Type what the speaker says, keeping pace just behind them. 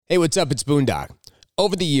Hey, what's up? It's Boondock.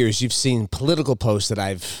 Over the years, you've seen political posts that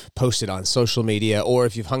I've posted on social media, or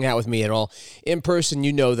if you've hung out with me at all in person,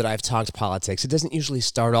 you know that I've talked politics. It doesn't usually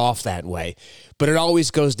start off that way, but it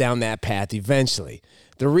always goes down that path eventually.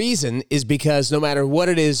 The reason is because no matter what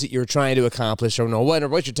it is that you're trying to accomplish, or no matter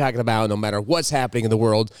what you're talking about, no matter what's happening in the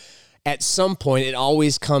world, at some point, it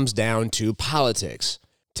always comes down to politics.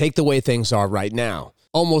 Take the way things are right now.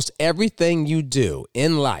 Almost everything you do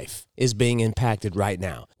in life is being impacted right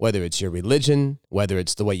now, whether it's your religion, whether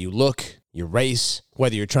it's the way you look, your race,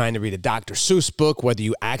 whether you're trying to read a Dr. Seuss book, whether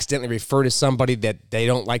you accidentally refer to somebody that they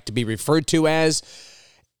don't like to be referred to as.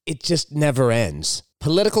 It just never ends.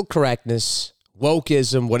 Political correctness,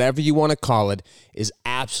 wokeism, whatever you want to call it, is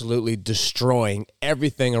absolutely destroying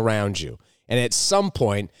everything around you. And at some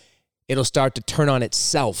point, it'll start to turn on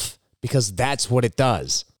itself because that's what it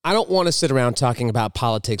does. I don't want to sit around talking about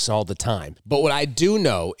politics all the time, but what I do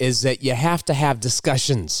know is that you have to have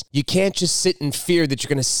discussions. You can't just sit in fear that you're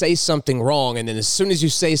going to say something wrong, and then as soon as you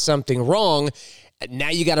say something wrong, now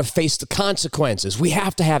you got to face the consequences. We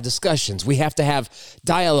have to have discussions. We have to have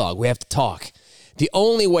dialogue. We have to talk. The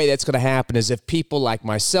only way that's going to happen is if people like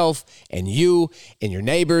myself and you and your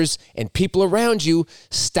neighbors and people around you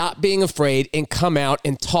stop being afraid and come out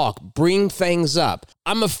and talk, bring things up.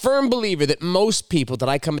 I'm a firm believer that most people that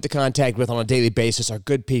I come into contact with on a daily basis are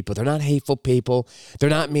good people. They're not hateful people. They're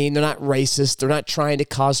not mean. They're not racist. They're not trying to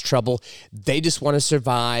cause trouble. They just want to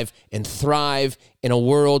survive and thrive in a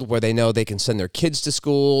world where they know they can send their kids to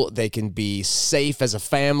school, they can be safe as a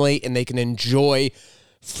family, and they can enjoy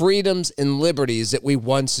freedoms and liberties that we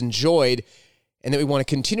once enjoyed and that we want to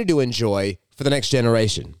continue to enjoy for the next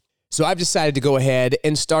generation. So I've decided to go ahead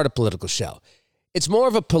and start a political show. It's more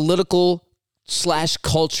of a political /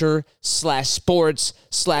 culture / sports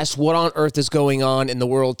 / what on earth is going on in the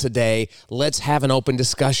world today. Let's have an open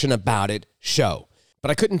discussion about it show.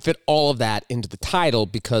 But I couldn't fit all of that into the title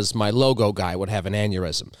because my logo guy would have an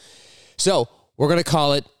aneurysm. So we're going to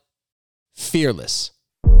call it Fearless.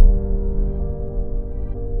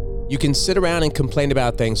 You can sit around and complain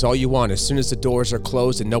about things all you want as soon as the doors are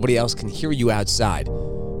closed and nobody else can hear you outside.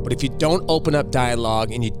 But if you don't open up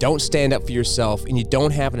dialogue and you don't stand up for yourself and you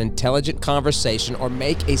don't have an intelligent conversation or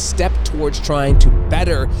make a step towards trying to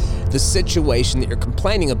better the situation that you're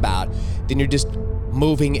complaining about, then you're just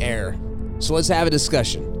moving air. So let's have a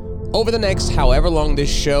discussion. Over the next however long this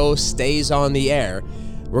show stays on the air,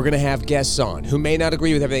 we're going to have guests on who may not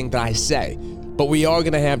agree with everything that I say, but we are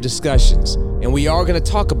going to have discussions, and we are going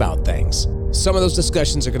to talk about things. Some of those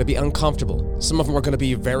discussions are going to be uncomfortable. Some of them are going to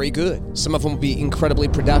be very good. Some of them will be incredibly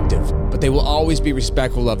productive, but they will always be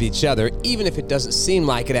respectful of each other, even if it doesn't seem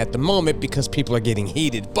like it at the moment because people are getting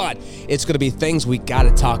heated. But it's going to be things we got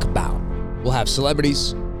to talk about. We'll have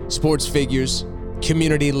celebrities, sports figures,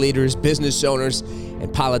 community leaders, business owners,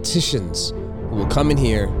 and politicians who will come in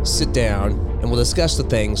here, sit down, and we'll discuss the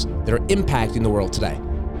things that are impacting the world today.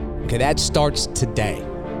 Okay, that starts today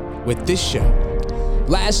with this show.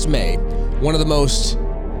 Last May, one of the most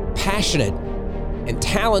passionate and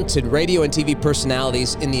talented radio and TV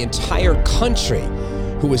personalities in the entire country,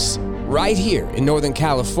 who was right here in Northern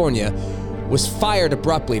California, was fired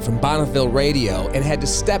abruptly from Bonneville Radio and had to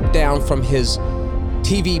step down from his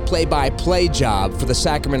TV play-by-play job for the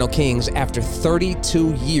Sacramento Kings after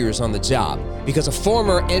 32 years on the job because a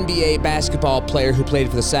former NBA basketball player who played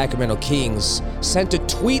for the Sacramento Kings sent a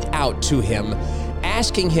tweet out to him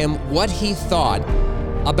asking him what he thought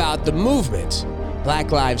about the movement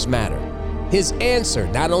Black Lives Matter. His answer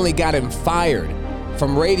not only got him fired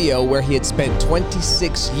from radio where he had spent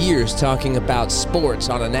 26 years talking about sports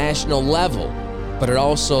on a national level, but it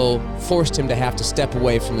also forced him to have to step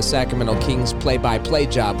away from the Sacramento Kings play-by-play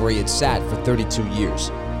job where he had sat for 32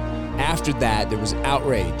 years. After that, there was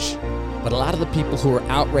outrage, but a lot of the people who were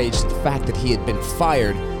outraged at the fact that he had been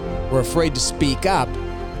fired were afraid to speak up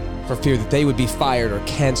for fear that they would be fired or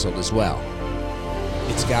canceled as well.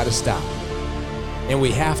 It's got to stop. And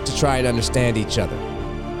we have to try and understand each other.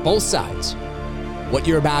 Both sides. What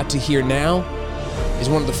you're about to hear now is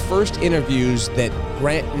one of the first interviews that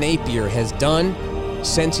Grant Napier has done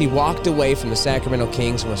since he walked away from the Sacramento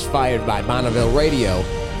Kings and was fired by Bonneville Radio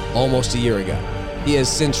almost a year ago. He has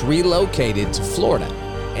since relocated to Florida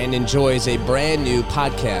and enjoys a brand new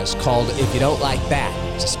podcast called If You Don't Like That.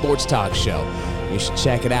 It's a sports talk show. You should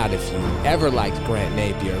check it out if you ever liked Grant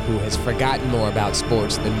Napier, who has forgotten more about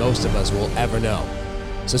sports than most of us will ever know.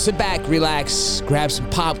 So sit back, relax, grab some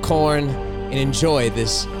popcorn, and enjoy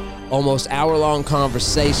this almost hour-long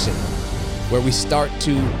conversation where we start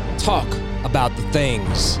to talk about the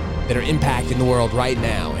things that are impacting the world right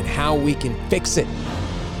now and how we can fix it.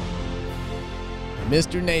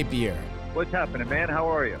 Mr. Napier, What's happening, man? How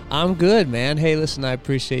are you? I'm good, man. Hey, listen, I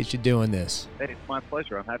appreciate you doing this. Hey, it's my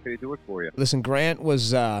pleasure. I'm happy to do it for you. Listen, Grant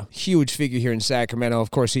was a huge figure here in Sacramento. Of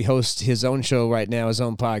course, he hosts his own show right now, his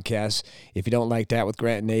own podcast. If you don't like that, with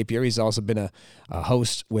Grant Napier, he's also been a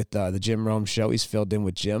host with the Jim Rome Show. He's filled in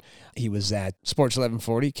with Jim. He was at Sports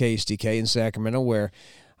 1140, KHTK in Sacramento, where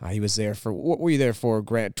he was there for, what were you there for,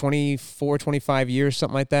 Grant? 24, 25 years,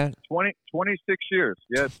 something like that? 26 years.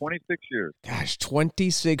 Yeah, 26 years. Gosh,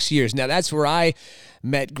 26 years. Now, that's where I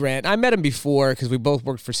met Grant. I met him before because we both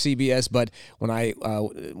worked for CBS, but when I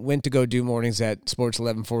went to go do mornings at Sports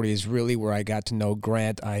 1140 is really where I got to know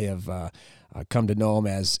Grant. I have come to know him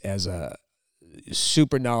as a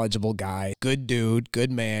super knowledgeable guy, good dude, good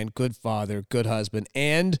man, good father, good husband,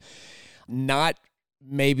 and not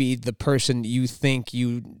maybe the person you think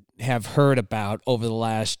you have heard about over the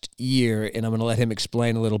last year, and I'm going to let him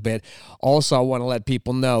explain a little bit. Also, I want to let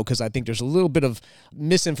people know, because I think there's a little bit of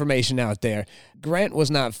misinformation out there. Grant was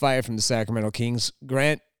not fired from the Sacramento Kings.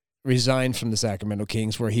 Grant resigned from the Sacramento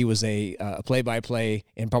Kings, where he was a play-by-play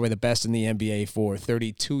and probably the best in the NBA for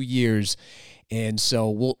 32 years. And so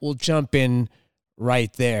we'll jump in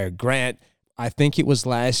right there. Grant, I think it was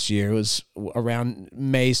last year, it was around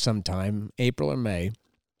May sometime, April or May,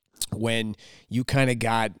 when you kind of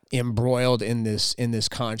got embroiled in this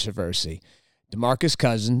controversy. DeMarcus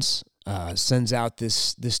Cousins sends out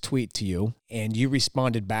this tweet to you, and you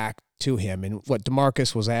responded back to him. And what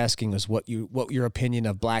DeMarcus was asking was what your opinion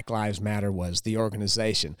of Black Lives Matter was, the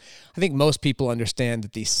organization. I think most people understand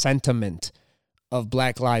that the sentiment of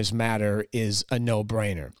Black Lives Matter is a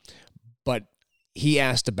no-brainer. But he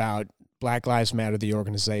asked about Black Lives Matter, the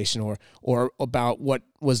organization, or about what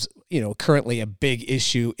was, currently a big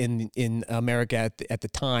issue in America at the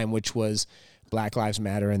time, which was Black Lives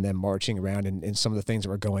Matter and them marching around and some of the things that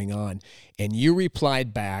were going on. And you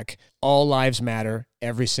replied back, all lives matter,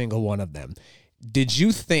 every single one of them. Did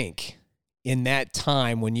you think in that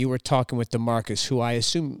time when you were talking with DeMarcus, who I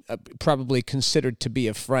assume probably considered to be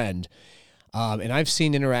a friend, and I've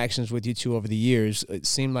seen interactions with you two over the years, it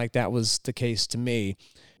seemed like that was the case to me,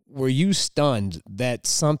 were you stunned that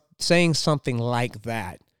saying something like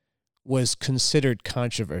that was considered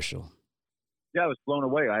controversial? Yeah, I was blown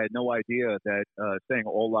away. I had no idea that saying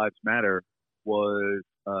all lives matter was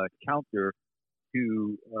counter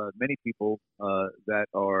to many people that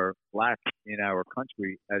are black in our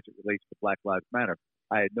country as it relates to Black Lives Matter.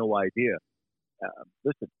 I had no idea.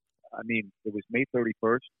 Listen, I mean, it was May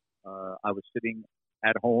 31st. I was sitting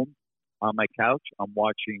at home on my couch. I'm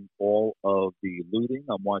watching all of the looting.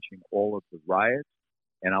 I'm watching all of the riots.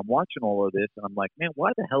 And I'm watching all of this, and I'm like, man,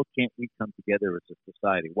 why the hell can't we come together as a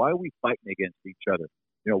society? Why are we fighting against each other?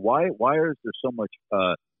 Why is there so much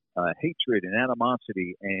hatred and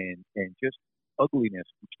animosity and just ugliness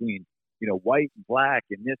between, white and black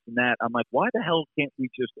and this and that? I'm like, why the hell can't we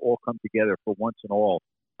just all come together for once and all?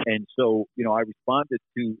 And so, I responded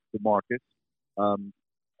to DeMarcus.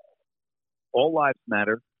 All lives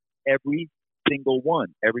matter. Every single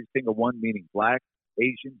one meaning black,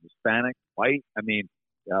 Asian, Hispanic, white. I mean,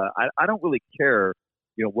 I don't really care,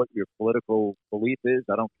 what your political belief is.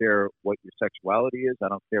 I don't care what your sexuality is. I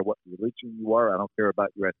don't care what religion you are. I don't care about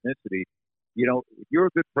your ethnicity. If you're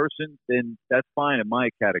a good person, then that's fine in my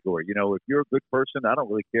category. If you're a good person, I don't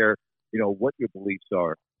really care, what your beliefs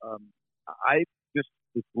are. I just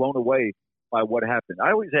was blown away by what happened.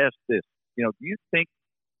 I always ask this, do you think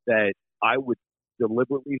that I would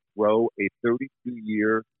deliberately throw a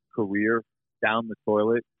 32-year career down the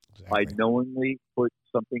toilet by knowingly put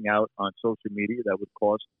something out on social media that would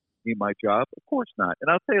cost me my job? Of course not.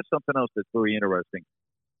 And I'll tell you something else that's very interesting.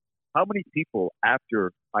 How many people,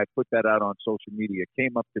 after I put that out on social media,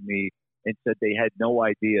 came up to me and said they had no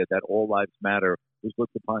idea that all lives matter was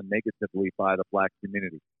looked upon negatively by the black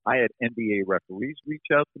community? I had NBA referees reach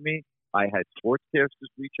out to me. I had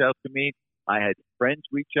sportscasters reach out to me. I had friends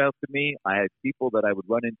reach out to me. I had people that I would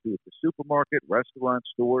run into at the supermarket, restaurant,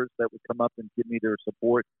 stores that would come up and give me their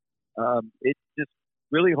support. It's just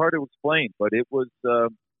really hard to explain, but it was,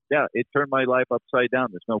 it turned my life upside down.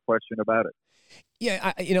 There's no question about it.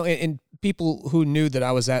 Yeah, and people who knew that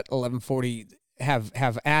I was at 1140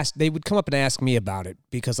 have asked, they would come up and ask me about it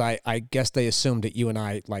because I guess they assumed that you and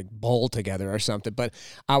I like bowled together or something. But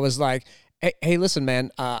I was like, hey, listen, man,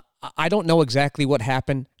 I don't know exactly what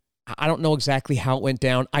happened. I don't know exactly how it went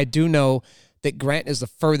down. I do know that Grant is the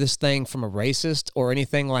furthest thing from a racist or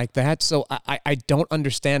anything like that. So I don't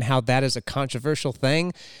understand how that is a controversial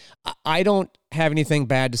thing. I don't have anything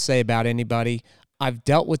bad to say about anybody. I've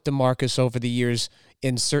dealt with DeMarcus over the years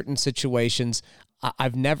in certain situations.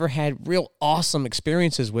 I've never had real awesome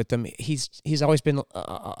experiences with him. He's always been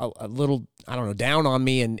a little, I don't know, down on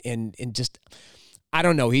me and just, I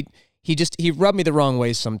don't know. He rubbed me the wrong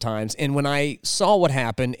way sometimes. And when I saw what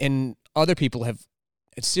happened, and other people have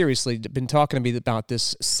seriously been talking to me about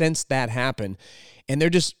this since that happened, and they're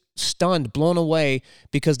just stunned, blown away,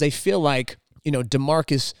 because they feel like,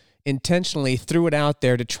 DeMarcus intentionally threw it out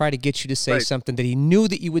there to try to get you to say something that he knew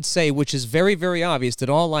that you would say, which is very, very obvious, that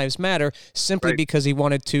all lives matter, simply because he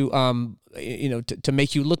wanted to, to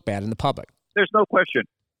make you look bad in the public. There's no question.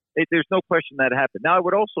 There's no question that happened. Now, I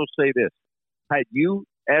would also say this. Had you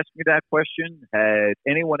asked me that question, had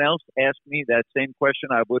anyone else asked me that same question,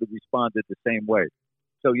 I would have responded the same way.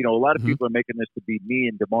 So, a lot of people are making this to be me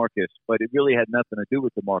and DeMarcus, but it really had nothing to do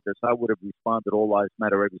with DeMarcus. I would have responded all lives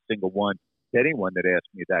matter, every single one, to anyone that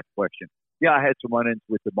asked me that question. Yeah, I had some run-ins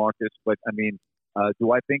with DeMarcus, but,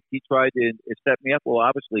 do I think he tried to set me up? Well,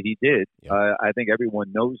 obviously he did. Yep. I think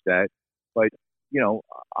everyone knows that. But,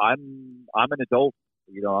 I'm an adult.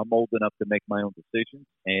 I'm old enough to make my own decisions,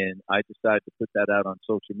 and I decided to put that out on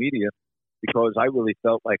social media because I really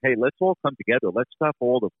felt like, hey, let's all come together. Let's stop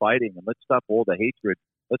all the fighting and let's stop all the hatred.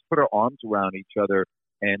 Let's put our arms around each other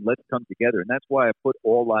and let's come together. And that's why I put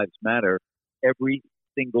All Lives Matter, every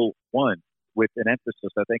single one, with an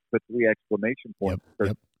emphasis, I think, put 3 exclamation points.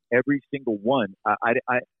 Yep. Every single one.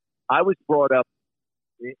 I was brought up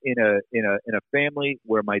in a family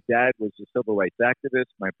where my dad was a civil rights activist.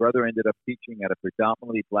 My brother ended up teaching at a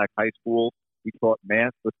predominantly black high school. He taught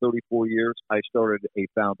math for 34 years. I started a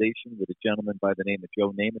foundation with a gentleman by the name of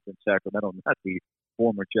Joe Namath in Sacramento, not the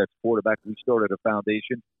former Jets quarterback. We started a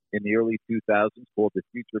foundation in the early 2000s called the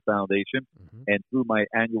Future Foundation. Mm-hmm. And through my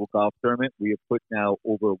annual golf tournament, we have put now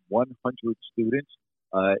over 100 students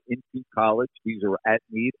into college. These are at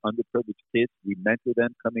need, underprivileged kids. We mentor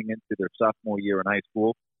them coming into their sophomore year in high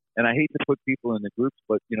school. And I hate to put people in the groups,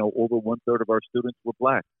 but, over 1/3 of our students were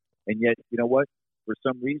black. And yet, you know what? For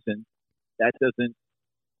some reason, that doesn't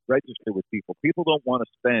register with people. People don't want to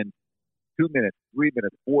spend 2 minutes, 3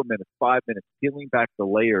 minutes, 4 minutes, 5 minutes peeling back the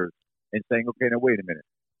layers and saying, okay, now wait a minute.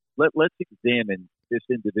 Let's examine this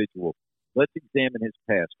individual. Let's examine his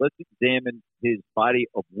past. Let's examine his body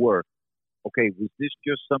of work. Okay, was this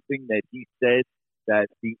just something that he said that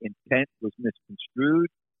the intent was misconstrued,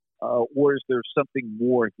 or is there something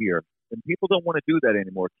more here? And people don't want to do that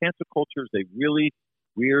anymore. Cancel culture is a really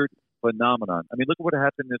weird phenomenon. I mean, look at what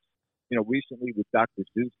happened recently with Dr.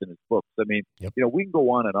 Seuss and his books. I mean, we can go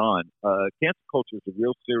on and on. Cancel culture is a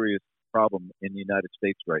real serious problem in the United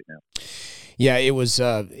States right now. Yeah, it was,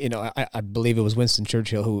 I believe it was Winston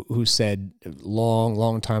Churchill who said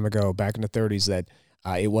long time ago, back in the 30s, that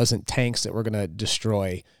it wasn't tanks that were going to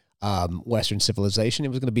destroy Western civilization. It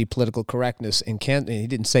was going to be political correctness. And he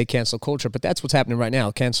didn't say cancel culture, but that's what's happening right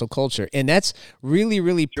now, cancel culture. And that's really,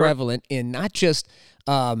 really prevalent in not just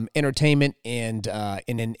entertainment and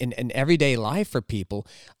in everyday life for people,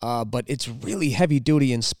 but it's really heavy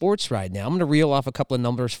duty in sports right now. I'm going to reel off a couple of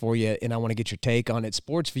numbers for you, and I want to get your take on it.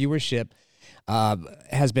 Sports viewership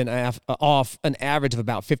has been off an average of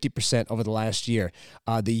about 50% over the last year.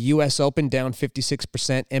 The U.S. Open down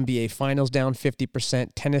 56%, NBA Finals down 50%,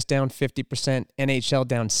 tennis down 50%, NHL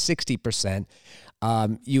down 60%.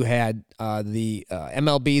 You had the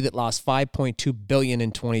MLB that lost $5.2 billion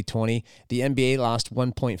in 2020. The NBA lost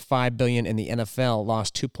 $1.5 billion, and the NFL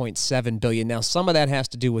lost $2.7 billion. Now, some of that has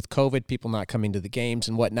to do with COVID, people not coming to the games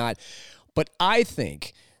and whatnot. But I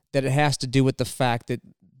think that it has to do with the fact that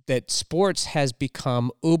sports has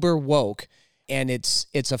become uber woke, and it's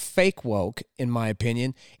a fake woke, in my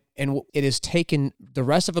opinion, and it has taken the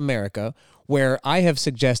rest of America, where I have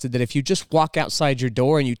suggested that if you just walk outside your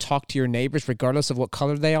door and you talk to your neighbors, regardless of what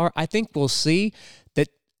color they are, I think we'll see that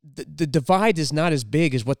the divide is not as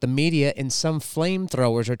big as what the media and some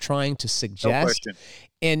flamethrowers are trying to suggest. No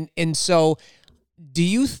question. And so, do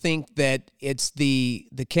you think that it's the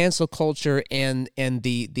cancel culture and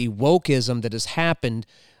the wokeism that has happened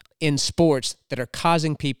in sports that are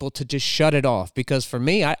causing people to just shut it off? Because for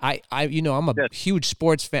me, I'm a huge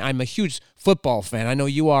sports fan. I'm a huge football fan. I know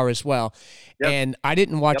you are as well. Yep. And I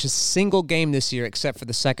didn't watch a single game this year except for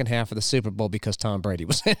the second half of the Super Bowl because Tom Brady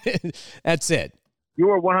was in it. That's it.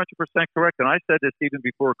 You are 100% correct. And I said this even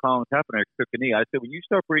before Colin Kaepernick took a knee. I said, when you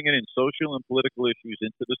start bringing in social and political issues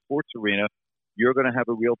into the sports arena, you're going to have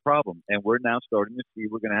a real problem. And we're now starting to see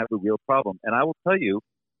we're going to have a real problem. And I will tell you,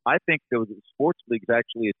 I think those sports leagues,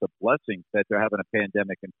 actually, it's a blessing that they're having a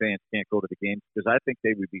pandemic and fans can't go to the games, because I think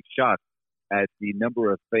they would be shocked at the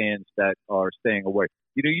number of fans that are staying away.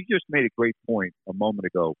 You just made a great point a moment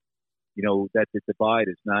ago, that the divide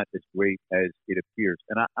is not as great as it appears.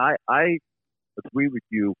 And I agree with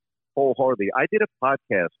you wholeheartedly. I did a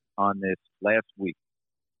podcast on this last week.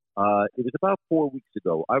 It was about 4 weeks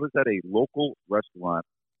ago. I was at a local restaurant,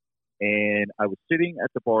 and I was sitting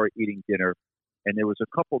at the bar eating dinner, and there was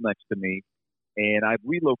a couple next to me, and I've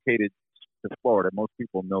relocated to Florida. Most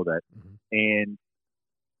people know that. Mhm. And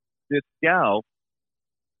this gal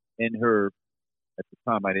and her, at the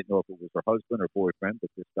time, I didn't know if it was her husband or boyfriend, but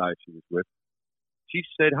this guy she was with, she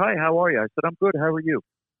said, "Hi, how are you?" I said, "I'm good. How are you?"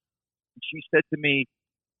 And she said to me,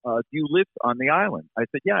 "Do you live on the island?" I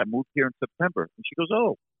said, "Yeah, I moved here in September." And she goes,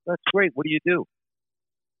 "Oh, that's great. What do you do?"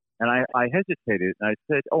 And I hesitated, and I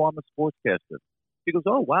said, "Oh, I'm a sportscaster." She goes,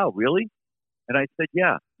 "Oh, wow, really?" And I said,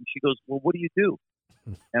 "Yeah." And she goes, "Well, what do you do?"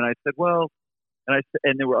 And I said, "Well,"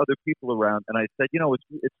 and there were other people around, and I said,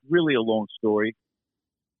 "It's really a long story."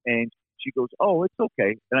 And she goes, "Oh, it's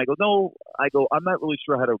okay." And I go, "No," "I'm not really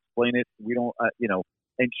sure how to explain it. We don't,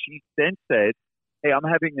 And she then said, "Hey, I'm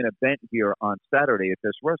having an event here on Saturday at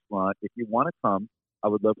this restaurant. If you want to come, I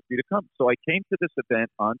would love for you to come." So I came to this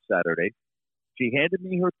event on Saturday. She handed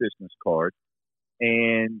me her business card,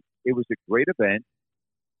 and it was a great event.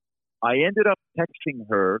 I ended up texting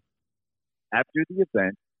her after the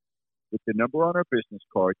event with the number on her business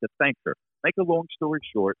card to thank her. Make a long story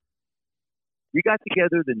short, we got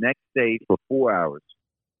together the next day for 4 hours,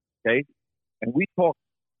 okay? And we talked.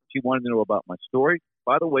 She wanted to know about my story.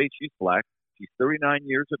 By the way, she's black. She's 39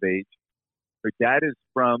 years of age. Her dad is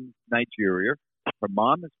from Nigeria. Her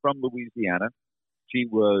mom is from Louisiana. She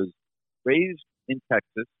was raised in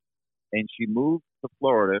Texas, and she moved to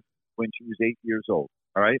Florida when she was 8 years old,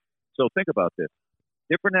 all right? So think about this.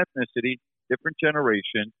 Different ethnicity, different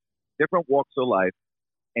generation, different walks of life.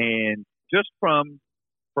 And just from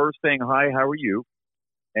her saying, "Hi, how are you?"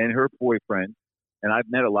 and her boyfriend, and I've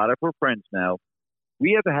met a lot of her friends now,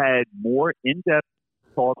 we have had more in-depth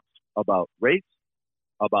talks about race,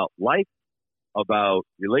 about life, about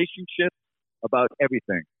relationships, about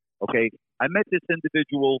everything. Okay? I met this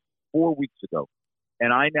individual 4 weeks ago,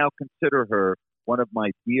 and I now consider her one of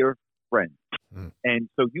my dear friends. Mm. And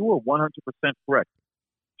so you were 100% correct.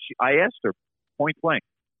 I asked her point blank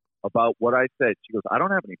about what I said. She goes, "I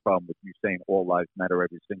don't have any problem with you saying all lives matter,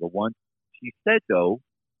 every single one." She said, though,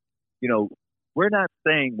 we're not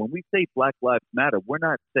saying, when we say Black Lives Matter, we're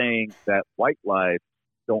not saying that white lives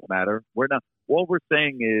don't matter. We're not. All we're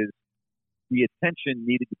saying is the attention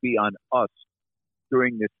needed to be on us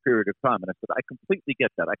during this period of time. And I said, I completely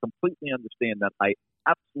get that. I completely understand that. I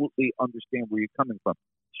absolutely understand where you're coming from.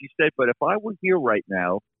 She said, but if I were here right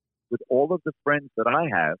now with all of the friends that I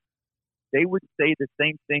have, they would say the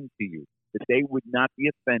same thing to you, that they would not be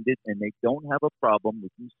offended and they don't have a problem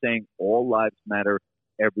with you saying all lives matter,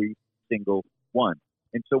 every single one.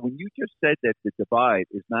 And so when you just said that the divide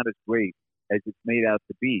is not as great as it's made out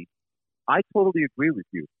to be, I totally agree with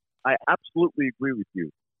you. I absolutely agree with you.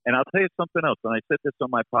 And I'll tell you something else, and I said this on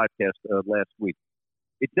my podcast last week.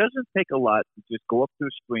 It doesn't take a lot to just go up to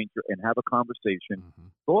a stranger and have a conversation. Mm-hmm.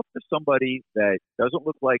 Go up to somebody that doesn't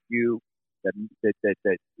look like you, that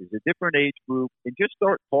is a different age group, and just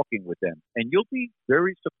start talking with them. And you'll be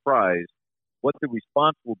very surprised what the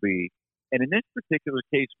response will be. And in this particular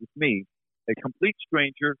case with me, a complete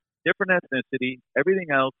stranger, different ethnicity, everything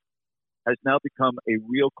else, has now become a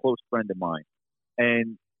real close friend of mine.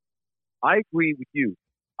 And I agree with you.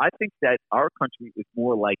 I think that our country is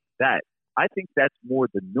more like that. I think that's more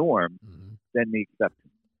the norm than the exception.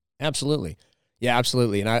 Absolutely. Yeah,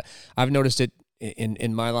 absolutely. And I've noticed it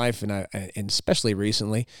in my life, and especially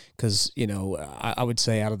recently, because I would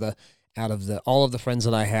say out of the all of the friends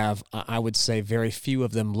that I have, I would say very few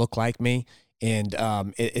of them look like me, and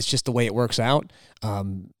it's just the way it works out.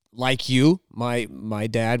 Like you, my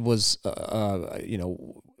dad was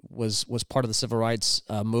was part of the civil rights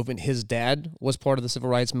movement. His dad was part of the civil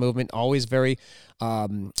rights movement, always very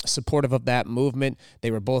supportive of that movement. They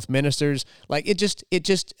were both ministers. Like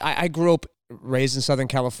I grew up raised in Southern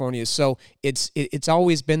California, so it's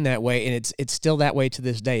always been that way, and it's still that way to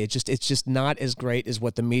this day. It's just not as great as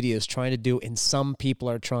what the media is trying to do, and some people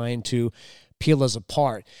are trying to peel us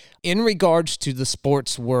apart. In regards to the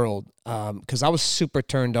sports world, because I was super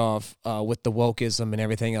turned off with the wokeism and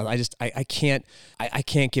everything else. I can't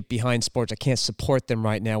get behind sports. I can't support them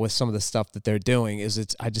right now with some of the stuff that they're doing.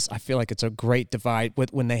 I feel like it's a great divide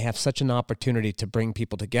when they have such an opportunity to bring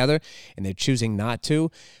people together and they're choosing not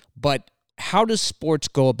to. But how does sports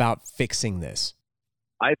go about fixing this?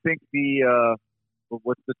 I think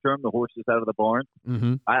what's the term? The horse is out of the barn.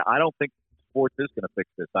 Mm-hmm. I don't think sports is going to fix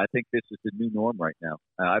this. I think this is the new norm right now.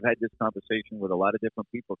 I've had this conversation with a lot of different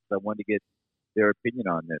people because I wanted to get their opinion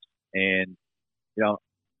on this. And,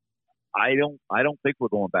 I don't think we're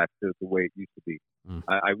going back to the way it used to be. Mm.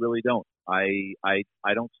 I really don't. I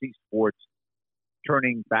don't see sports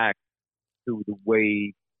turning back to the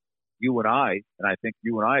way you and I think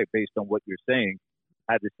you and I, based on what you're saying,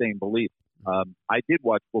 had the same belief. I did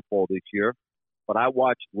watch football this year, but I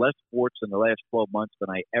watched less sports in the last 12 months than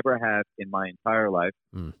I ever have in my entire life.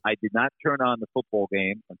 Mm. I did not turn on the football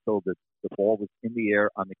game until the ball was in the air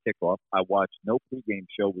on the kickoff. I watched no pregame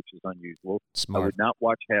show, which is unusual. Smart. I would not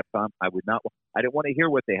watch halftime. I didn't want to hear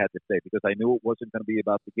what they had to say because I knew it wasn't going to be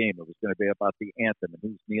about the game. It was going to be about the anthem and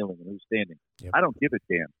who's kneeling and who's standing. Yep. I don't give a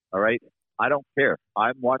damn. All right. I don't care.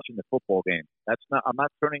 I'm watching the football game. I'm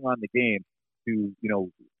not turning on the game to,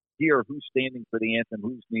 hear who's standing for the anthem,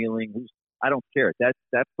 who's kneeling, I don't care.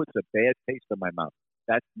 That puts a bad taste in my mouth.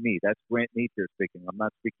 That's me. That's Grant Napier speaking. I'm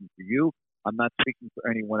not speaking for you. I'm not speaking for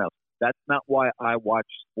anyone else. That's not why I watch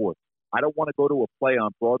sports. I don't want to go to a play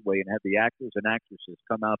on Broadway and have the actors and actresses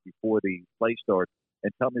come out before the play starts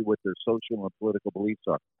and tell me what their social and political beliefs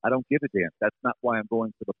are. I don't give a damn. That's not why I'm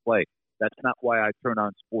going to the play. That's not why I turn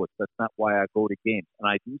on sports. That's not why I go to games. And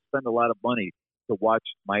I do spend a lot of money to watch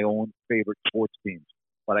my own favorite sports teams.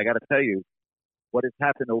 But I got to tell you, what has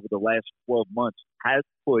happened over the last 12 months has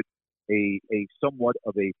put a somewhat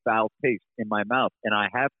of a foul taste in my mouth. And I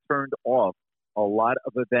have turned off a lot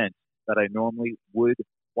of events that I normally would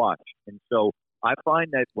watch. And so I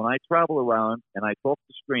find that when I travel around and I talk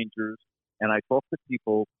to strangers and I talk to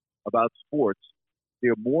people about sports,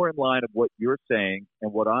 they're more in line of what you're saying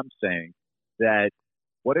and what I'm saying, that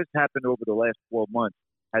what has happened over the last 12 months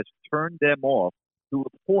has turned them off to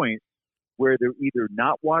a point where they're either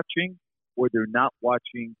not watching or they're not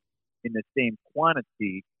watching in the same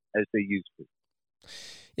quantity as they used to.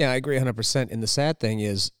 Yeah, I agree 100%. And the sad thing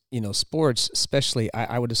is, sports, especially,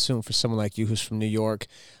 I would assume for someone like you who's from New York,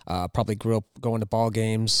 probably grew up going to ball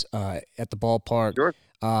games at the ballpark. Sure.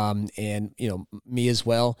 And me as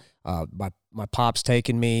well. My pop's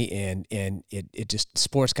taken me, and it just,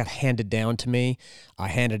 sports got handed down to me. I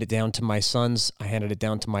handed it down to my sons. I handed it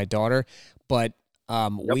down to my daughter. But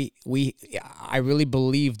I really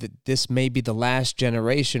believe that this may be the last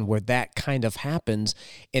generation where that kind of happens.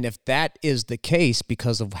 And if that is the case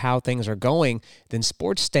because of how things are going, then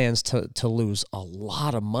sports stands to lose a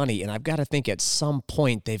lot of money. And I've got to think at some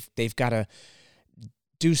point they've got to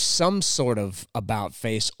do some sort of about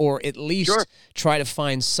face, or at least try to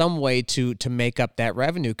find some way to make up that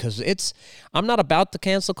revenue. Because I'm not about the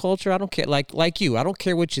cancel culture. I don't care, like you. I don't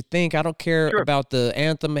care what you think. I don't care about the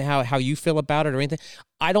anthem, how you feel about it or anything.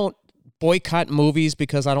 I don't boycott movies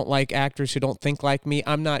because I don't like actors who don't think like me.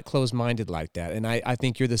 I'm not closed-minded like that, and I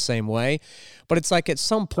think you're the same way. But it's like at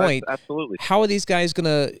some point, absolutely, how are these guys going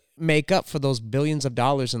to make up for those billions of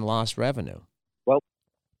dollars in lost revenue? Well,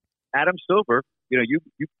 Adam Silver,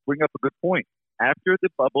 you bring up a good point. After the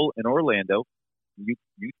bubble in Orlando, you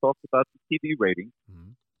talked about the TV ratings.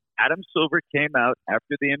 Mm-hmm. Adam Silver came out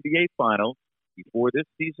after the NBA Finals, before this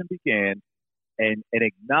season began, and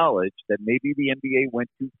acknowledged that maybe the NBA went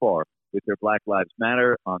too far with their Black Lives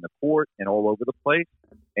Matter on the court and all over the place.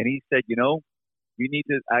 And he said, you need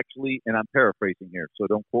to actually, and I'm paraphrasing here, so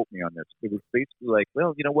don't quote me on this. It was basically like,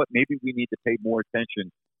 well, you know what, maybe we need to pay more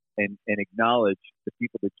attention and acknowledge the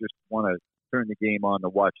people that just want to turn the game on to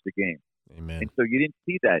watch the game. Amen. And so you didn't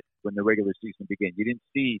see that when the regular season began. You didn't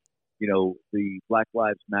see, the Black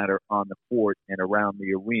Lives Matter on the court and around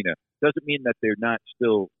the arena. Doesn't mean that they're not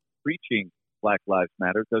still preaching Black Lives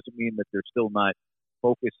Matter. Doesn't mean that they're still not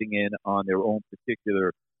focusing in on their own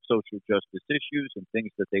particular social justice issues and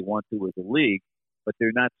things that they want to as a league, but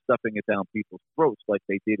they're not stuffing it down people's throats like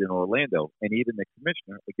they did in Orlando. And even the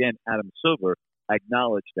commissioner, again, Adam Silver,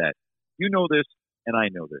 acknowledged that. You know this, and I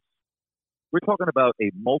know this. We're talking about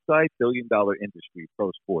a multi-billion-dollar industry,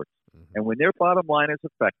 pro sports. Mm-hmm. And when their bottom line is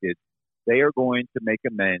affected, they are going to make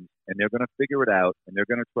amends, and they're going to figure it out, and they're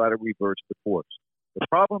going to try to reverse the course. The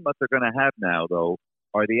problem that they're going to have now, though,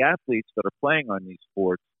 are the athletes that are playing on these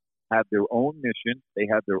sports have their own mission. They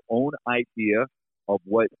have their own idea of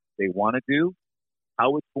what they want to do,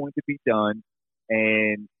 how it's going to be done.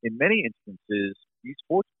 And in many instances, these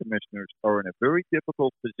sports commissioners are in a very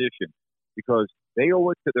difficult position because they owe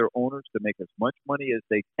it to their owners to make as much money as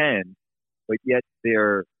they can, but yet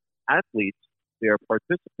their athletes, their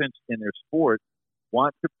participants in their sport,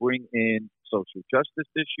 want to bring in social justice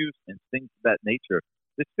issues and things of that nature.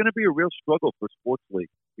 It's going to be a real struggle for sports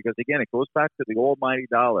leagues because, again, it goes back to the almighty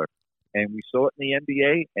dollar. And we saw it in the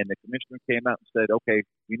NBA, and the commissioner came out and said, okay,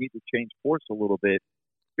 we need to change course a little bit.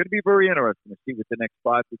 It's going to be very interesting to see what the next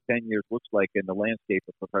 5 to 10 years looks like in the landscape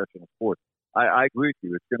of professional sports. I agree with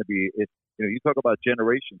you. It's going to be you talk about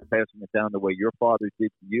generations passing it down the way your father did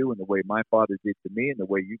to you and the way my father did to me and the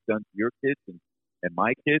way you've done to your kids and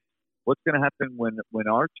my kids. What's going to happen when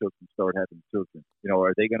our children start having children?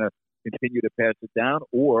 Are they going to continue to pass it down,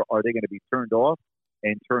 or are they going to be turned off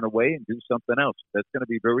and turn away and do something else? That's going to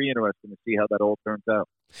be very interesting to see how that all turns out.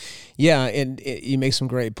 Yeah, and you make some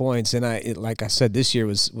great points. And like I said, this year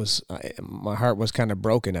was my heart was kind of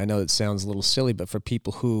broken. I know it sounds a little silly, but for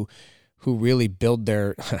people who really build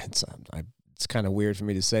their it's kind of weird for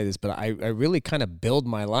me to say this, but I really kind of build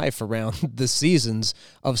my life around the seasons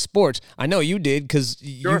of sports. I know you did, because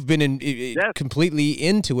you've been completely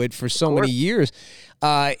into it for so many years.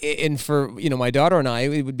 And for, my daughter and I,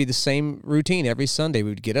 it would be the same routine every Sunday.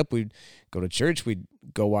 We would get up, we'd go to church, we'd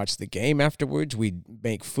go watch the game afterwards, we'd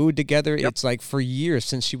make food together. Yep. It's like for years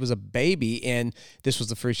since she was a baby, and this was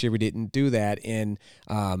the first year we didn't do that. And,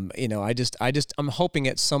 I'm hoping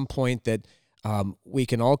at some point that we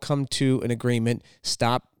can all come to an agreement,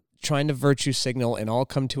 stop trying to virtue signal, and all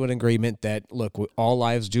come to an agreement that, look, all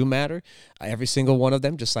lives do matter, every single one of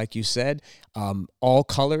them, just like you said, all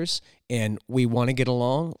colors, and we want to get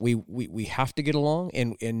along. We have to get along,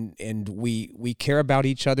 and we care about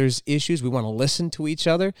each other's issues. We want to listen to each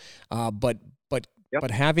other, but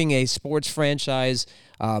having a sports franchise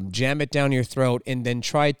jam it down your throat and then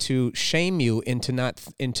try to shame you into not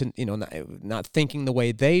thinking the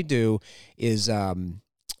way they do is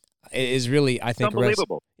really, I think,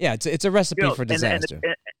 unbelievable. It's a recipe for disaster.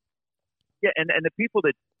 And the people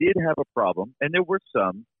that did have a problem, and there were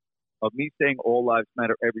some, of me saying all lives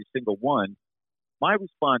matter, every single one. My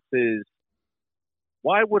response is,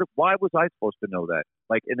 why was I supposed to know that?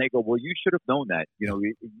 And they go, well, you should have known that.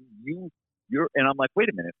 And I'm like, wait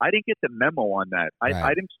a minute, I didn't get the memo on that. Right.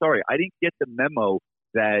 I didn't get the memo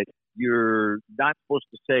that you're not supposed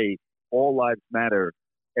to say all lives matter,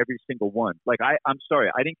 every single one. I'm sorry,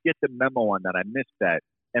 I didn't get the memo on that. I missed that.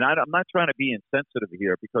 And I'm not trying to be insensitive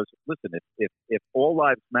here, because listen, if all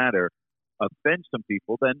lives matter offends some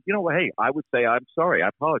people, then hey, I would say I'm sorry, I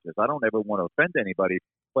apologize. I don't ever want to offend anybody.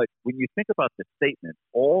 But when you think about the statement,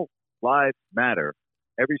 all lives matter,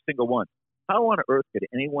 every single one, how on earth could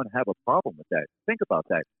anyone have a problem with that? Think about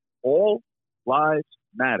that. All lives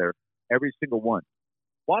matter, every single one.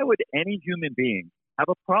 Why would any human being have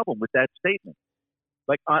a problem with that statement?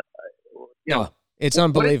 It's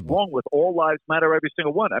unbelievable. What is wrong with all lives matter, every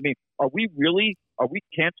single one? I mean, are we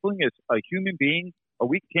canceling as a human being? Are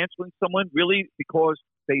we canceling someone really because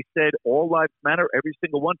they said all lives matter, every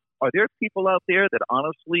single one? Are there people out there that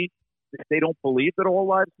honestly, they don't believe that all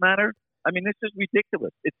lives matter? I mean, this is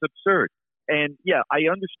ridiculous. It's absurd. And I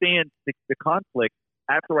understand the conflict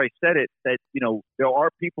after I said it, that, there are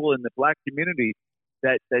people in the black community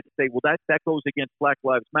that say, well, that goes against Black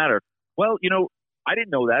Lives Matter. Well, I didn't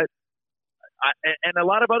know that. And a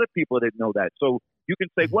lot of other people didn't know that. So you can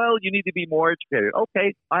say, well, you need to be more educated.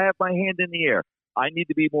 Okay, I have my hand in the air. I need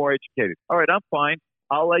to be more educated. All right, I'm fine.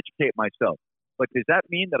 I'll educate myself. But does that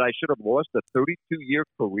mean that I should have lost a 32-year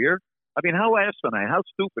career? I mean, how asinine, how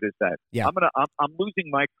stupid is that? Yeah. I'm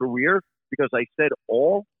losing my career because I said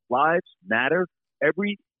all lives matter,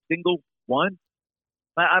 every single one.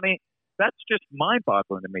 I mean, that's just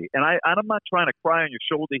mind-boggling to me. And I'm not trying to cry on your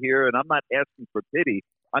shoulder here, and I'm not asking for pity.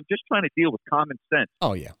 I'm just trying to deal with common sense.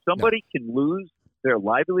 Oh, yeah. Somebody can lose their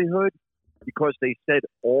livelihood because they said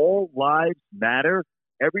all lives matter,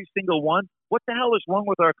 every single one. What the hell is wrong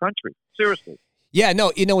with our country? Seriously. Yeah,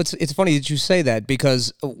 no, it's funny that you say that,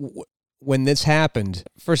 because when this happened,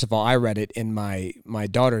 first of all, I read it, and my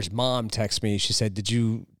daughter's mom texted me. She said, "Did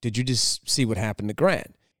you just see what happened to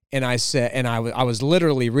Grant?" And I said, and I was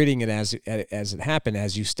literally reading it as it happened,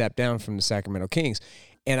 as you stepped down from the Sacramento Kings,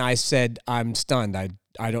 and I said, "I'm stunned.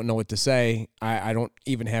 I don't know what to say. I don't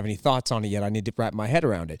even have any thoughts on it yet. I need to wrap my head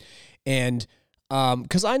around it." And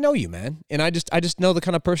because I know you, man, and I just know the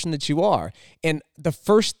kind of person that you are. And the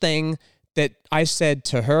first thing that I said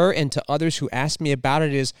to her and to others who asked me about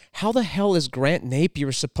it is, how the hell is Grant Napier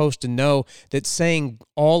supposed to know that saying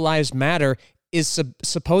all lives matter is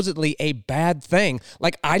supposedly a bad thing?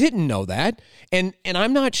 Like, I didn't know that. And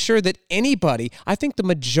I'm not sure that anybody, I think the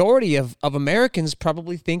majority of Americans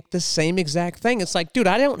probably think the same exact thing. It's like, dude,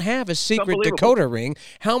 I don't have a secret decoder ring.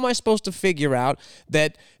 How am I supposed to figure out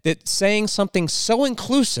that saying something so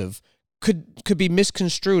inclusive could be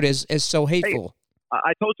misconstrued as so hateful? Hey,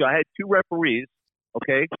 I told you I had two referees,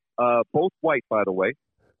 okay, both white, by the way.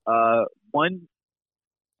 One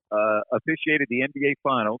officiated the NBA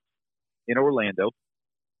Finals in Orlando.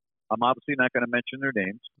 I'm obviously not going to mention their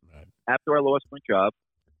names. Right. After I lost my job,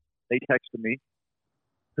 they texted me,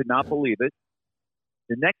 could not believe it.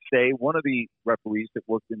 The next day, one of the referees that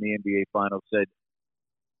worked in the NBA Finals said,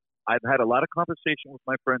 I've had a lot of conversation with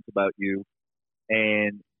my friends about you,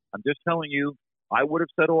 and I'm just telling you, I would have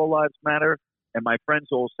said all lives matter, and my friends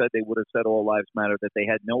all said they would have said all lives matter, that they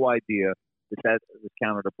had no idea that was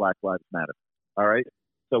counter to Black Lives Matter. All right?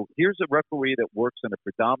 So here's a referee that works in a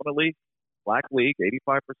predominantly black league,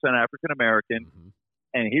 85% African American,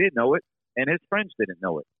 and he didn't know it, and his friends didn't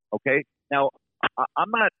know it. Okay? Now, I'm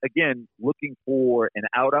not, again, looking for an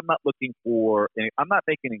out. I'm not making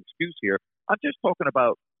an excuse here. I'm just talking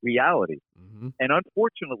about reality. And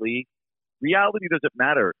unfortunately, reality doesn't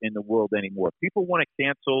matter in the world anymore. People want to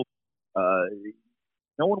cancel.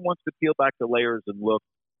 No one wants to peel back the layers and look.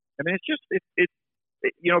 I mean, it's just, if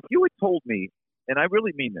you had told me, and I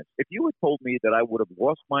really mean this, if you had told me that I would have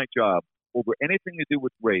lost my job over anything to do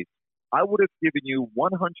with race, I would have given you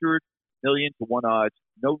 100 million to 1 odds.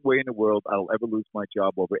 No way in the world I'll ever lose my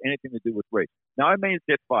job over anything to do with race. Now, I may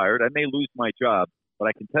get fired. I may lose my job. But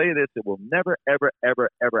I can tell you this, it will never, ever, ever,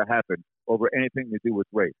 ever happen over anything to do with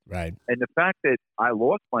race. Right. And the fact that I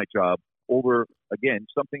lost my job over, again,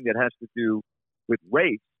 something that has to do with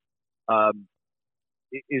race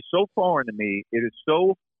is so foreign to me. It is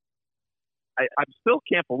so – I still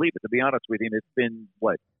can't believe it, to be honest with you. And it's been,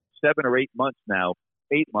 7 or 8 months now,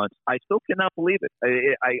 8 months. I still cannot believe it.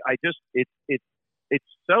 It's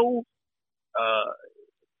so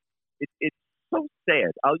it's so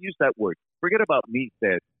sad. I'll use that word. Forget about me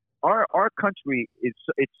sad. Our country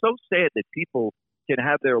it's so sad that people can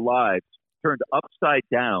have their lives turned upside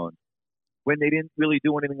down when they didn't really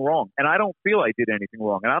do anything wrong. And I don't feel I did anything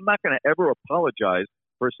wrong. And I'm not going to ever apologize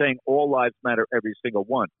for saying all lives matter, every single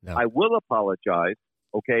one. No. I will apologize,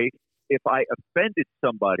 okay, if I offended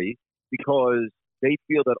somebody because they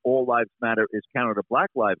feel that all lives matter is counter to Black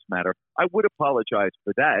Lives Matter. I would apologize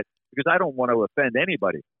for that because I don't want to offend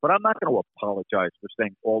anybody. But I'm not going to apologize for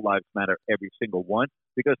saying all lives matter, every single one,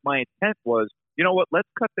 because my intent was, you know what, let's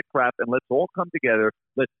cut the crap and let's all come together.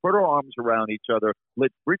 Let's put our arms around each other.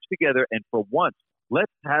 Let's bridge together. And for once,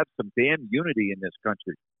 let's have some damn unity in this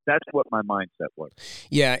country. That's what my mindset was.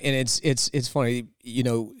 Yeah, and it's funny,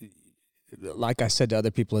 like I said to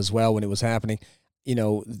other people as well when it was happening,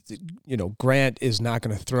 Grant is not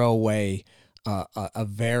going to throw away a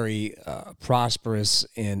very prosperous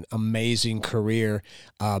and amazing career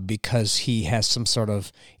because he has some sort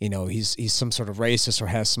of, he's some sort of racist or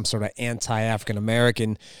has some sort of anti-African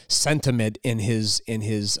American sentiment in his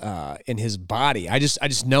body. I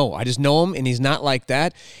just know him, and he's not like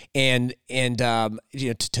that. And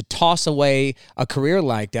to toss away a career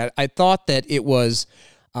like that, I thought that it was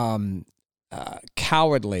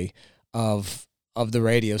cowardly of the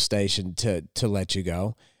radio station to let you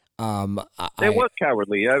go. It was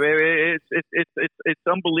cowardly. I mean, it's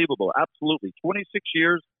unbelievable. Absolutely. 26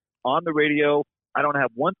 years on the radio. I don't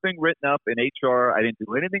have one thing written up in HR. I didn't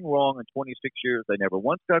do anything wrong in 26 years. I never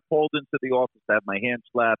once got called into the office to have my hand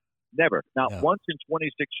slapped. Never. Not once in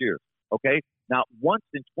 26 years. Okay? Not once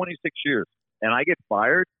in 26 years. And I get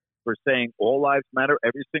fired for saying all lives matter,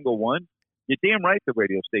 every single one. You're damn right the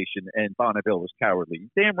radio station and Bonneville was cowardly.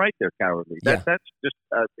 You're damn right they're cowardly. That's just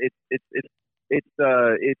it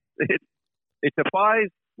defies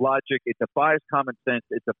logic. It defies common sense.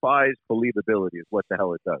 It defies believability is what the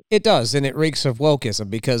hell it does. It does, and it reeks of wokeism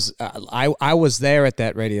because I was there at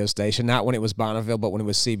that radio station, not when it was Bonneville, but when it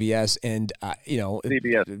was CBS. And,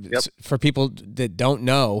 CBS, yep. For people that don't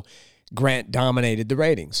know, Grant dominated the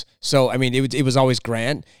ratings. So, I mean, it was always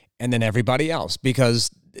Grant and then everybody else because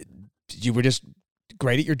you were just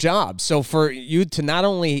great at your job. So for you to not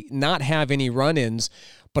only not have any run-ins,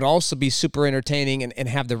 but also be super entertaining and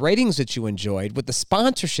have the ratings that you enjoyed, with the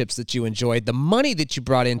sponsorships that you enjoyed, the money that you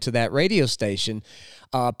brought into that radio station,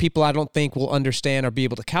 people I don't think will understand or be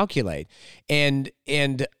able to calculate. And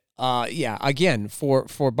again,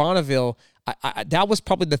 for Bonneville, that was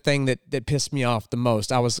probably the thing that pissed me off the most.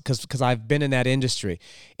 Because I've been in that industry,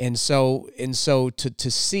 and so to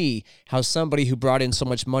see how somebody who brought in so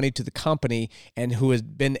much money to the company and who has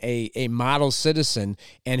been a model citizen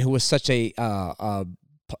and who was such a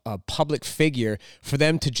public figure, for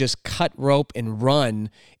them to just cut rope and run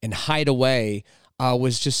and hide away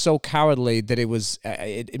was just so cowardly that it was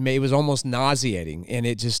almost nauseating, and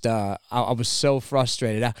it just I was so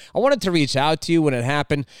frustrated. I wanted to reach out to you when it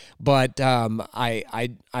happened, but I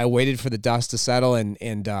waited for the dust to settle, and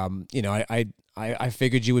I I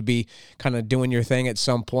figured you would be kind of doing your thing at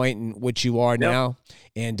some point, and which you are now.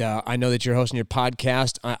 And I know that you're hosting your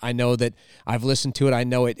podcast. I know that I've listened to it. I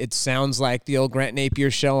know it sounds like the old Grant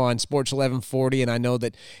Napier show on Sports 1140, and I know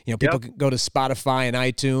that people can go to Spotify and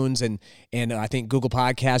iTunes and I think Google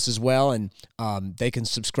Podcasts as well, and they can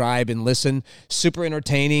subscribe and listen. Super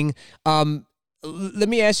entertaining. Let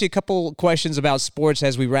me ask you a couple questions about sports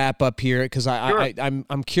as we wrap up here, because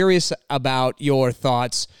I'm curious about your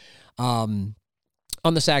thoughts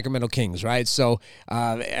on the Sacramento Kings, right? So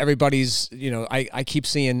everybody's, I keep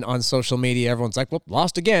seeing on social media, everyone's like, well,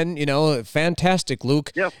 lost again, fantastic,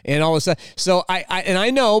 Luke, and all this stuff. So I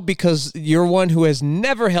know, because you're one who has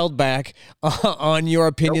never held back on your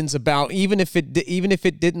opinions about, even if it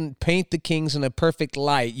didn't paint the Kings in a perfect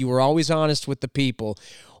light, you were always honest with the people.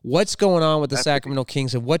 What's going on with the Sacramento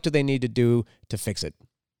Kings, and what do they need to do to fix it?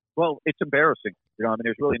 Well, it's embarrassing.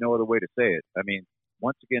 There's really no other way to say it.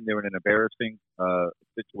 Once again, they're in an embarrassing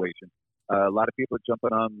situation. A lot of people are jumping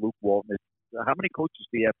on Luke Walton. How many coaches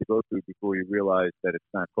do you have to go through before you realize that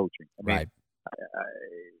it's not coaching? Right.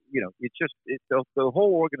 It's just the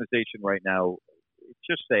whole organization right now. It's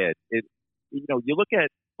just sad. You look at,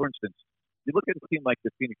 for instance, you look at a team like the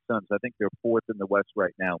Phoenix Suns. I think they're fourth in the West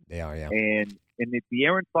right now. They are, yeah. And in the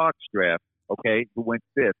De'Aaron Fox draft, who went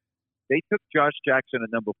fifth, they took Josh Jackson at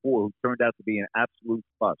number 4, who turned out to be an absolute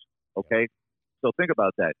bust. Okay. So think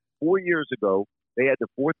about that. 4 years ago, they had the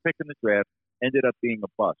 4th pick in the draft, ended up being a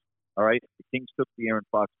bust. All right? The Kings took De'Aaron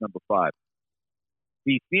Fox, number 5.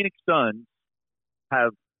 The Phoenix Suns have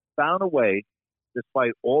found a way,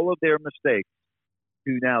 despite all of their mistakes,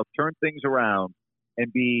 to now turn things around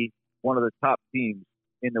and be one of the top teams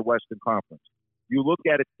in the Western Conference. You look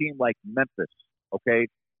at a team like Memphis,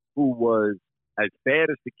 who was as bad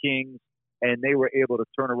as the Kings, and they were able to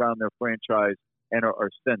turn around their franchise and are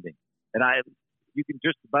ascending. And you can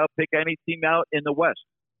just about pick any team out in the West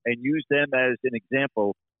and use them as an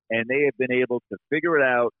example, and they have been able to figure it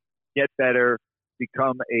out, get better,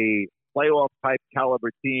 become a playoff-type caliber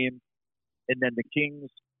team, and then the Kings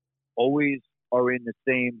always are in the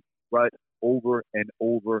same rut over and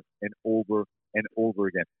over and over and over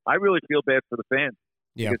again. I really feel bad for the fans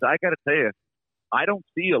because I got to tell you, I don't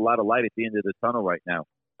see a lot of light at the end of the tunnel right now.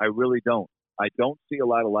 I really don't. I don't see a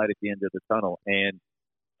lot of light at the end of the tunnel, and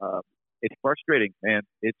it's frustrating, man.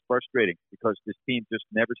 It's frustrating because this team just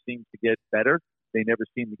never seems to get better. They never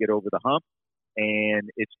seem to get over the hump. And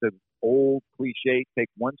it's the old cliche, take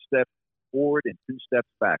one step forward and 2 steps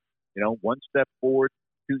back. 1 step forward,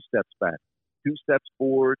 2 steps back. 2 steps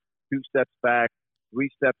forward, 2 steps back, 3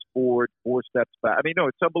 steps forward, 4 steps back.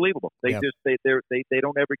 It's unbelievable. They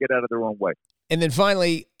don't ever get out of their own way. And then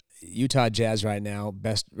finally, Utah Jazz right now,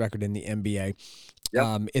 best record in the NBA.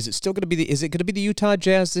 Yep. Is it still going to be the Utah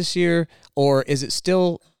Jazz this year, or is it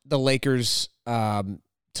still the Lakers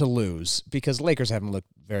to lose? Because Lakers haven't looked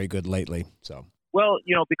very good lately. So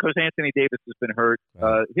because Anthony Davis has been hurt.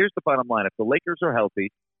 Here's the bottom line: if the Lakers are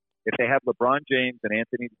healthy, if they have LeBron James and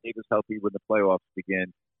Anthony Davis healthy when the playoffs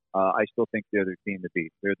begin, I still think they're the team to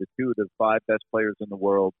beat. They're the 2 of the 5 best players in the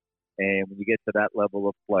world, and when you get to that level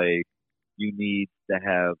of play, you need to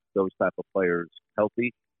have those type of players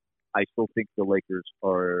healthy. I still think the Lakers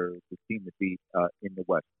are the team to beat in the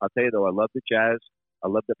West. I'll tell you, though, I love the Jazz. I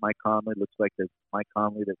love that Mike Conley looks like the Mike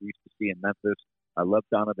Conley that we used to see in Memphis. I love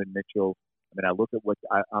Donovan Mitchell. I look at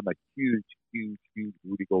I'm a huge, huge, huge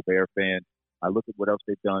Rudy Gobert fan. I look at what else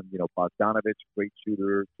they've done. Bogdanovich, great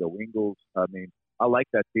shooter. Joe Ingles. I like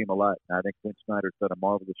that team a lot. And I think Quinn Snyder's done a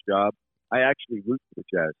marvelous job. I actually root for the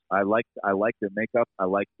Jazz. I like their makeup. I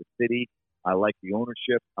like the city. I like the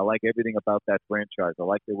ownership. I like everything about that franchise. I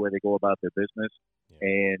like the way they go about their business.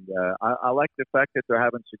 Yeah. And I like the fact that they're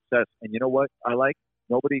having success. And you know what? I like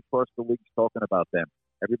nobody across the league's talking about them.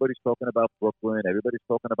 Everybody's talking about Brooklyn. Everybody's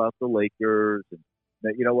talking about the Lakers. And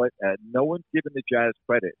you know what? No one's giving the Jazz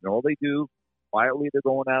credit. And all they do, quietly, they're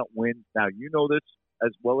going out and win. Now, you know this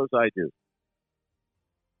as well as I do.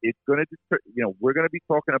 It's going to, we're going to be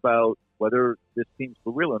talking about whether this team's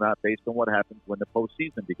for real or not based on what happens when the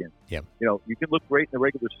postseason begins. Yeah. You can look great in the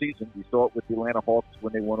regular season. We saw it with the Atlanta Hawks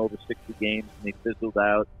when they won over 60 games and they fizzled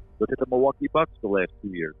out. Look at the Milwaukee Bucks the last 2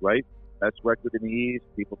 years, right? Best record in the East.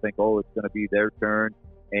 People think, it's going to be their turn,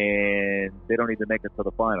 and they don't even make it to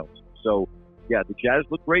the finals. So, yeah, the Jazz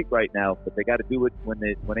look great right now, but they got to do it when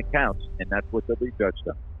it counts, and that's what they'll be judged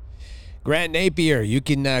on. Grant Napier, you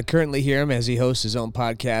can currently hear him as he hosts his own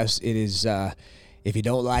podcast. It is, if you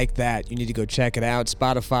don't like that, you need to go check it out.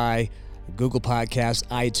 Spotify, Google Podcasts,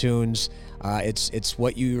 iTunes. It's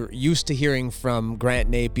what you're used to hearing from Grant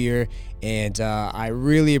Napier, and I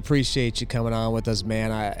really appreciate you coming on with us,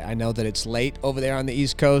 man. I know that it's late over there on the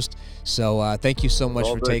East Coast, so thank you so much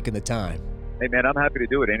for taking the time. Hey, man, I'm happy to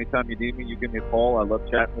do it. Anytime you need me, you give me a call. I love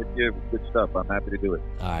chatting with you. Good stuff. I'm happy to do it.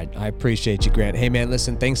 All right. I appreciate you, Grant. Hey, man,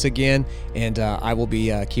 listen, thanks again, and I will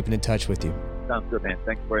be keeping in touch with you. Sounds good, man.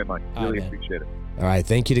 Thanks very much. Really appreciate it. All right.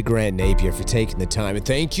 Thank you to Grant Napier for taking the time, and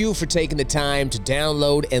thank you for taking the time to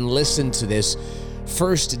download and listen to this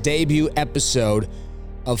first debut episode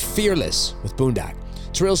of Fearless with Boondock.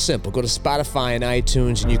 It's real simple. Go to Spotify and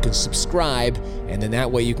iTunes, and you can subscribe, and then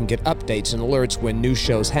that way you can get updates and alerts when new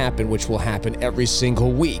shows happen, which will happen every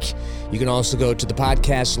single week. You can also go to the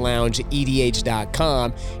podcast lounge,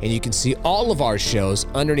 EDH.com, and you can see all of our shows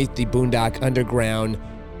underneath the Boondock Underground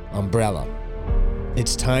umbrella.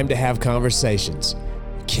 It's time to have conversations.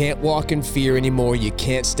 You can't walk in fear anymore. You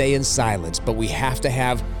can't stay in silence, but we have to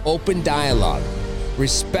have open dialogue,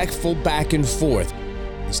 respectful back and forth.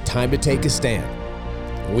 It's time to take a stand.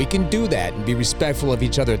 We can do that and be respectful of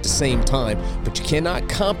each other at the same time, but you cannot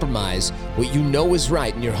compromise what you know is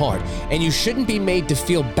right in your heart. And you shouldn't be made to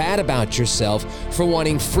feel bad about yourself for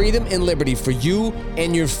wanting freedom and liberty for you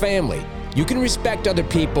and your family. You can respect other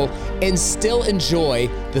people and still enjoy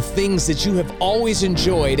the things that you have always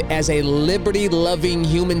enjoyed as a liberty-loving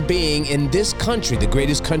human being in this country, the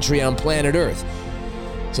greatest country on planet Earth.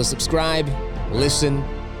 So subscribe, listen,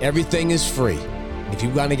 everything is free. If you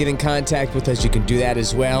want to get in contact with us, you can do that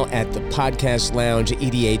as well at the podcast lounge,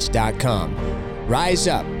 EDH.com. Rise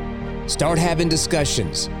up. Start having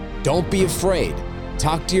discussions. Don't be afraid.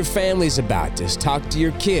 Talk to your families about this. Talk to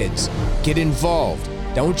your kids. Get involved.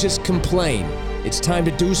 Don't just complain. It's time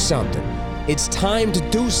to do something. It's time to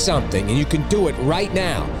do something, and you can do it right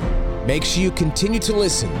now. Make sure you continue to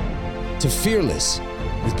listen to Fearless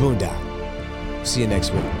with Boondock. See you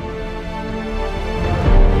next week.